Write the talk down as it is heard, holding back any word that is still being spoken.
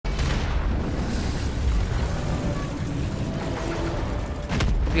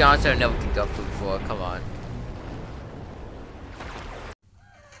To be honest, I've never picked up food before. Come on.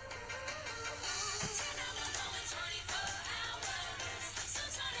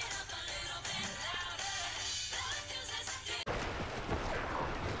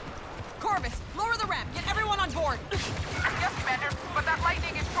 Corvus, lower the ramp. Get everyone on board. Yes, Commander, but that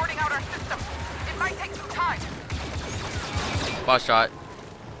lightning is sorting out our system. It might take some time. Boss shot.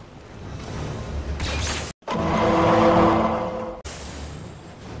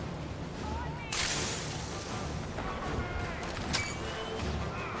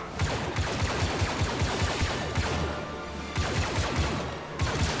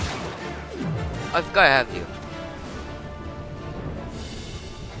 I forgot I have you.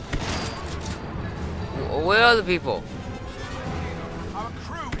 Where are the people? Our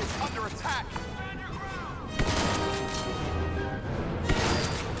crew is under attack.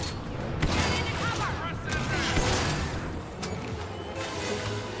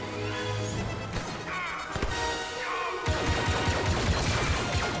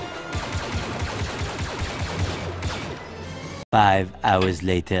 Five hours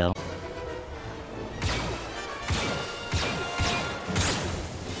later.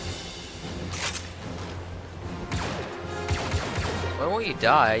 Why won't you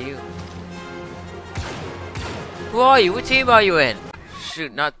die? Are you? Who are you? What team are you in?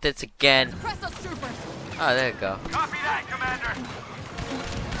 Shoot, not this again. Press those troopers. Oh, there you go. Copy that, Commander.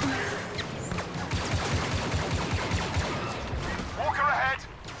 Walker ahead.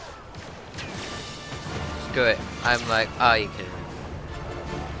 Screw it. I'm like, oh, you kidding me?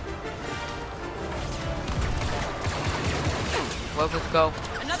 Weapons go.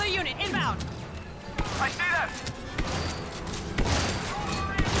 Another unit inbound. I see them.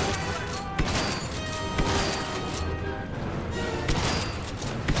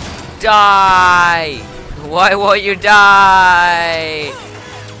 Die! Why won't you die?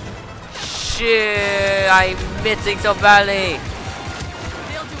 Shit! I'm missing so badly.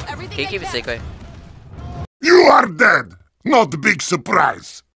 They'll do everything Can you they keep it can. secret? You are dead! Not a big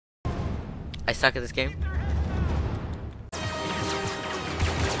surprise! I suck at this game.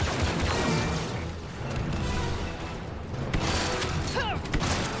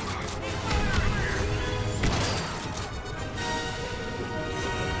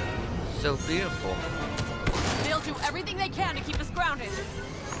 So beautiful. They'll do everything they can to keep us grounded.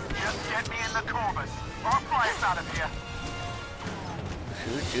 Just get me in the Corvus, or I'll fly us out of here.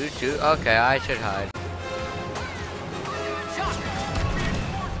 Shoot, shoot, shoot. Okay, I should hide. Shot.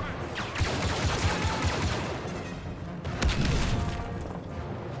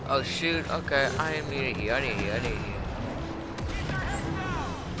 Oh shoot, okay, I need it here, I need it here, I need it here.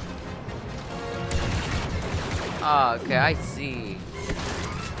 Oh, okay, I see.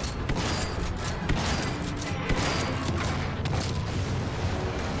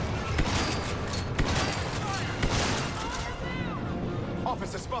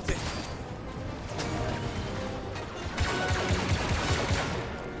 Officer spotted.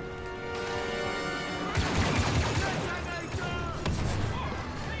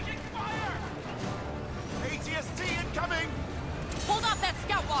 ATST incoming. Hold off that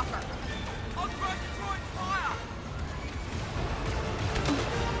scout walker. On track to join fire.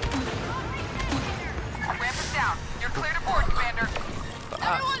 Ramp is down. You're clear to board, Commander.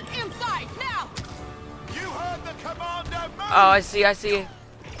 Everyone inside now. You heard the commander. Move. Oh, I see, I see.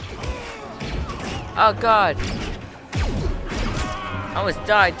 Oh god. I almost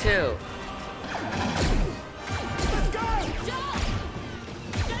died too. Let's go.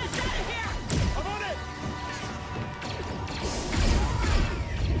 Get us out of here. I'm on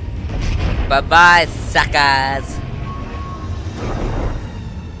it. Bye bye, suckers.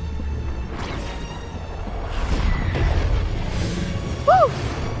 Woo!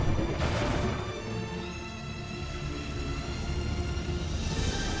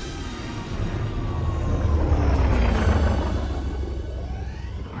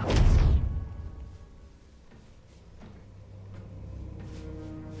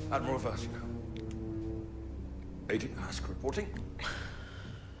 Admiral Versio. Agent Hask reporting.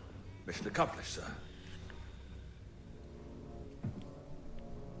 Mission accomplished, sir.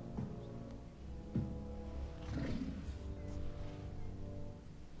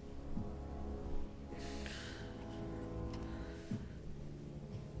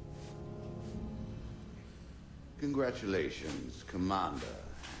 Congratulations, Commander.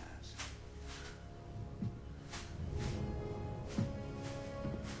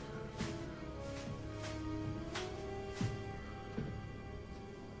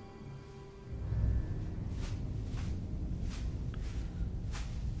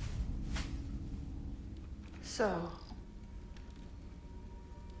 So,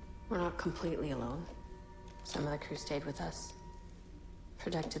 We're not completely alone. Some of the crew stayed with us.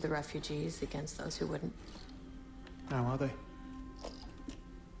 Protected the refugees against those who wouldn't. How are they?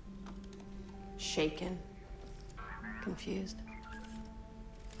 Shaken. Confused.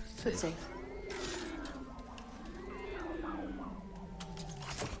 But safe.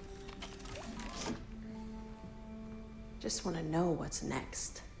 Just want to know what's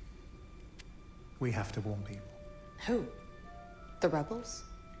next. We have to warn people. Who? The rebels?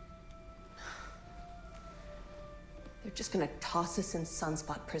 They're just gonna toss us in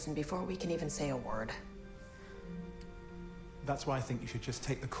Sunspot prison before we can even say a word. That's why I think you should just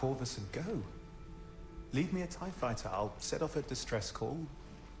take the Corvus and go. Leave me a TIE fighter. I'll set off a distress call,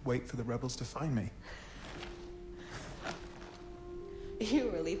 wait for the rebels to find me.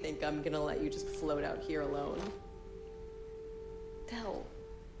 You really think I'm gonna let you just float out here alone? Del.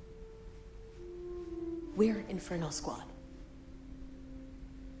 We're Infernal Squad.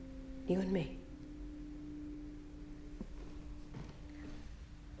 You and me.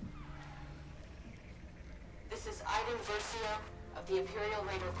 This is Iden Versio of the Imperial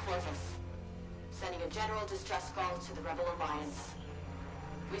Raider Corvus, sending a general distress call to the Rebel Alliance.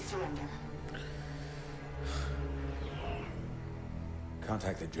 We surrender.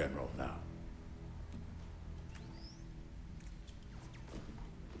 Contact the General now.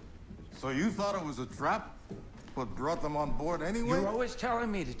 So you thought it was a trap, but brought them on board anyway? You're always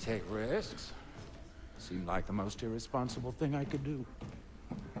telling me to take risks. Seemed like the most irresponsible thing I could do.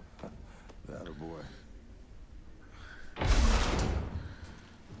 That a boy.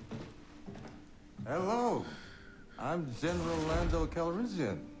 Hello, I'm General Lando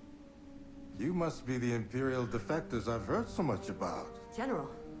Calrissian. You must be the Imperial defectors I've heard so much about. General,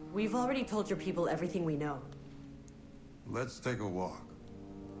 we've already told your people everything we know. Let's take a walk.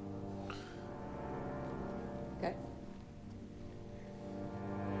 Okay.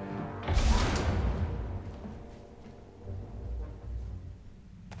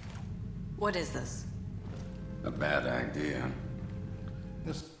 What is this? A bad idea.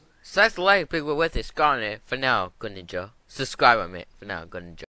 Just Slice the like, big with it, scarring it. For now, good ninja. Subscribe on it. For now, good ninja.